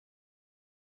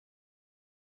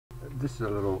this is a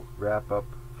little wrap up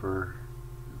for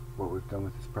what we've done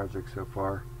with this project so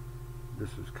far.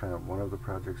 This was kind of one of the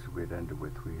projects that we had ended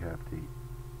with. We have the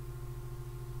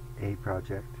A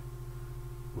project,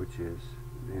 which is,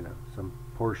 some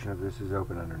portion of this is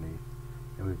open underneath,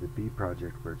 and we have the B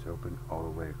project where it's open all the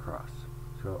way across.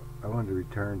 So I wanted to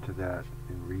return to that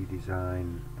and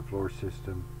redesign the floor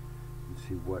system and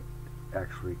see what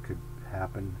actually could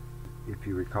happen. If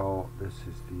you recall, this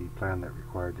is the plan that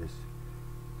required this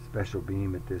special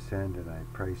beam at this end, and I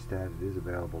priced that. It is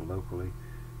available locally.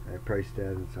 I priced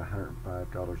that, it's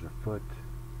 $105 a foot,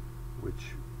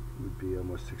 which would be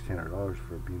almost $1,600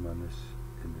 for a beam on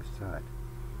this side.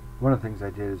 One of the things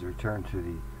I did is return to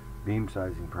the beam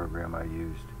sizing program I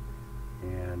used,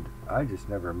 and I just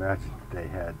never imagined that they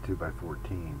had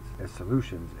 2x14s as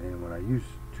solutions. And when I use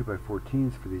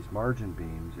 2x14s for these margin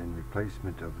beams in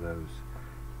replacement of those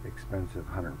expensive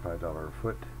 $105 a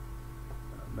foot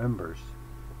members,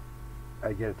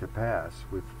 I get it to pass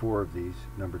with 4 of these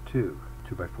number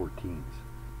 2x14s,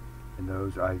 and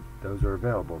those are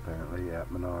available apparently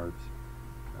at Menards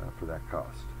for that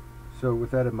cost. So with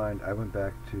that in mind, I went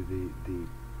back to the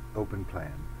open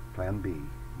plan B,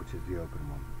 which is the open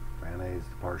one. Plan A is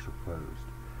the partial closed,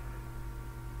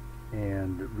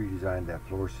 and redesigned that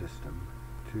floor system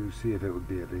to see if it would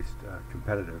be at least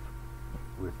competitive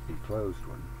with the closed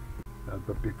one.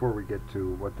 But before we get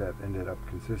to what that ended up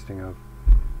consisting of,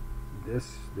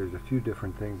 there's a few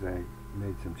different things. I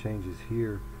made some changes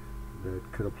here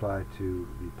that could apply to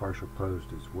the partial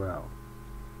closed as well.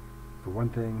 For one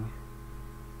thing,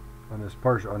 on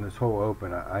this whole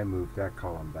open, I moved that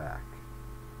column back.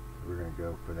 We're going to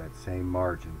go for that same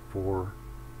margin, 4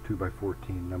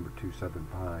 2x14 number 2 Southern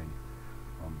Pine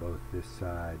on both this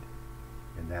side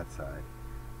and that side.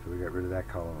 So we got rid of that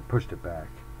column and pushed it back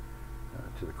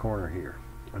to the corner here.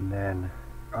 And then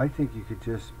I think you could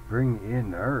just bring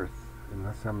in earth,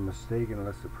 unless I'm mistaken,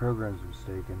 unless the program's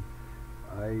mistaken.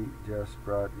 I just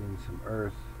brought in some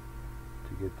earth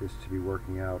to get this to be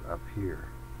working out up here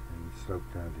and slope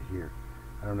down to here.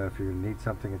 I don't know if you're going to need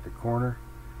something at the corner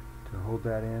to hold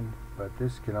that in, but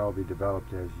this can all be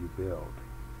developed as you build.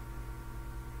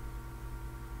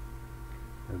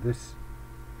 Now this,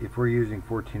 if we're using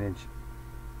 14-inch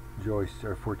joists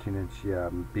or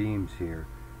 14-inch beams here,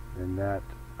 then that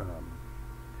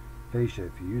fascia,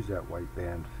 if you use that white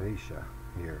band fascia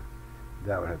here,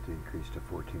 that would have to increase to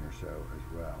 14 or so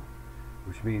as well,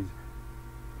 which means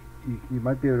you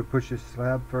might be able to push this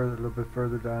slab a little bit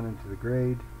further down into the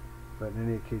grade, but in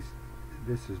any case,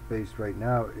 this is based right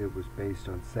now, it was based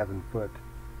on 7 foot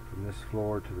from this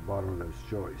floor to the bottom of those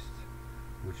joists,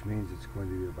 which means it's going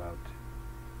to be about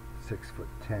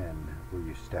 6'10" where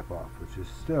you step off, which is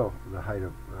still the height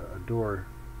of a door.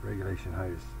 Regulation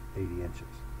height is 80 inches.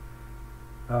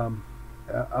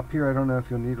 Up here, I don't know if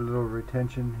you'll need a little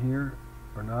retention here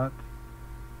or not,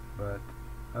 but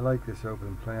I like this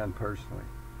open plan personally.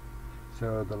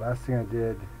 So the last thing I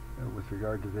did with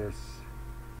regard to this,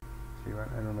 see,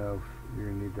 I don't know if you're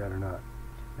going to need that or not.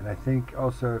 And I think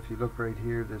also, if you look right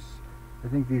here, I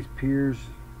think these piers,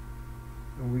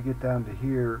 when we get down to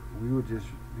here,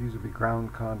 these would be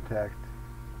ground contact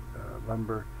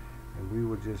lumber, and we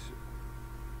would just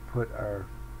put our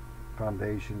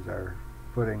foundations, our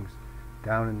footings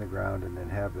down in the ground, and then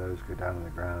have those go down in the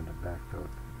ground and backfill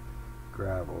with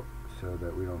gravel, so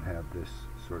that we don't have this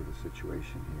sort of a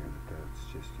situation here that's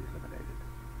just eliminated.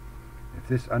 If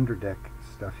this underdeck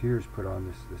stuff here is put on,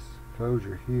 this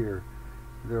closure here,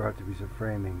 there will have to be some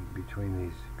framing between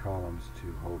these columns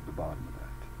to hold the bottom of that.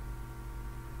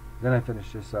 Then I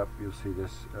finish this up. You'll see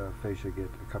this fascia get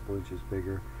a couple inches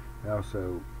bigger. I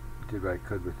also did what I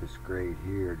could with this grade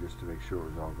here just to make sure it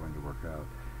was all going to work out,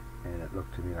 and it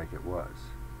looked to me like it was.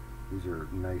 These are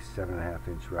nice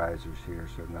 7.5-inch risers here,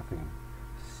 so nothing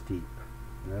steep.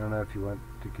 And I don't know if you want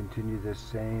to continue this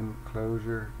same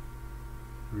closure,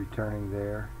 returning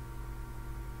there.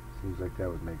 Seems like that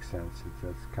would make sense, since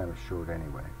that's kind of short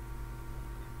anyway.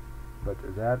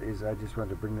 But that is, I just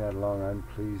wanted to bring that along. I'm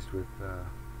pleased with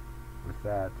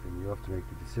that, and you'll have to make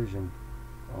the decision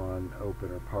on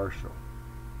open or partial.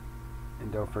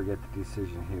 And don't forget the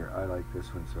decision here. I like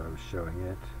this one, so I was showing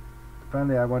it.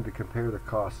 Finally, I wanted to compare the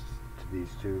costs to these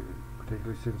two,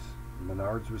 particularly since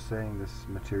Menards was saying this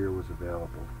material was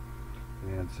available.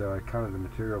 And so I counted the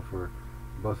material for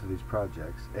both of these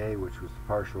projects, A, which was the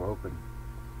partial open,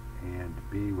 and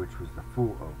B, which was the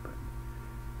full open.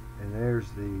 And there's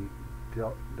the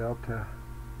delta,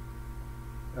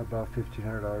 about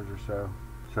 $1,500 or so.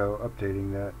 So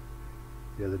updating that,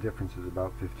 yeah, the difference is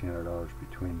about $1,500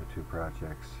 between the two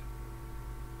projects.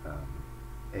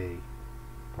 A,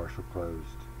 partial closed,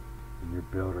 and your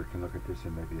builder can look at this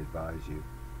and maybe advise you.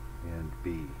 And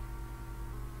B.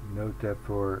 Note that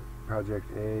for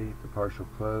project A, the partial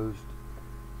closed,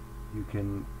 you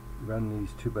can run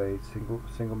these 2x8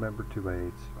 single member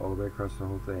 2x8s all the way across the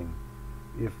whole thing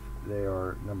if they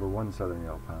are number 1 southern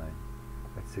yellow pine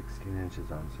at 16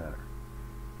 inches on center.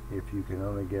 If you can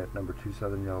only get number 2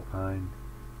 southern yellow pine,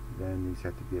 then these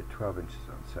have to be at 12 inches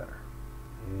on center.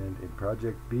 And in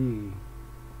project B,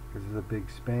 because of the big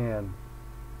span,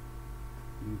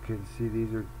 you can see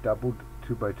these are doubled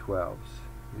 2x12s.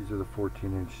 These are the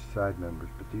 14-inch side members,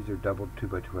 but these are doubled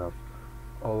 2x12s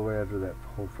all the way under that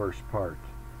whole first part,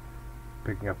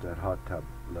 picking up that hot tub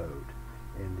load.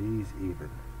 And these even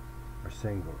are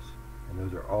singles, and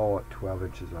those are all at 12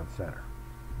 inches on center.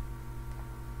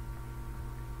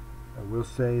 I will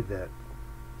say that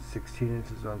 16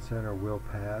 inches on center will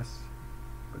pass,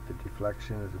 but the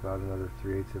deflection is about another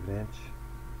 3/8 of an inch,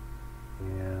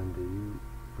 and you,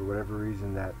 for whatever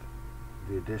reason, that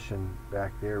the addition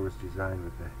back there was designed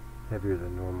with a heavier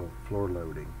than normal floor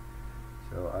loading.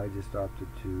 So I just opted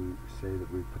to say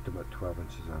that we put them at 12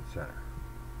 inches on center.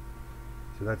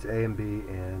 So that's A and B,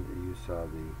 and you saw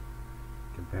the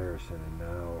comparison, and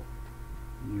now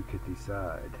you could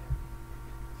decide.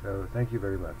 So thank you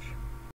very much.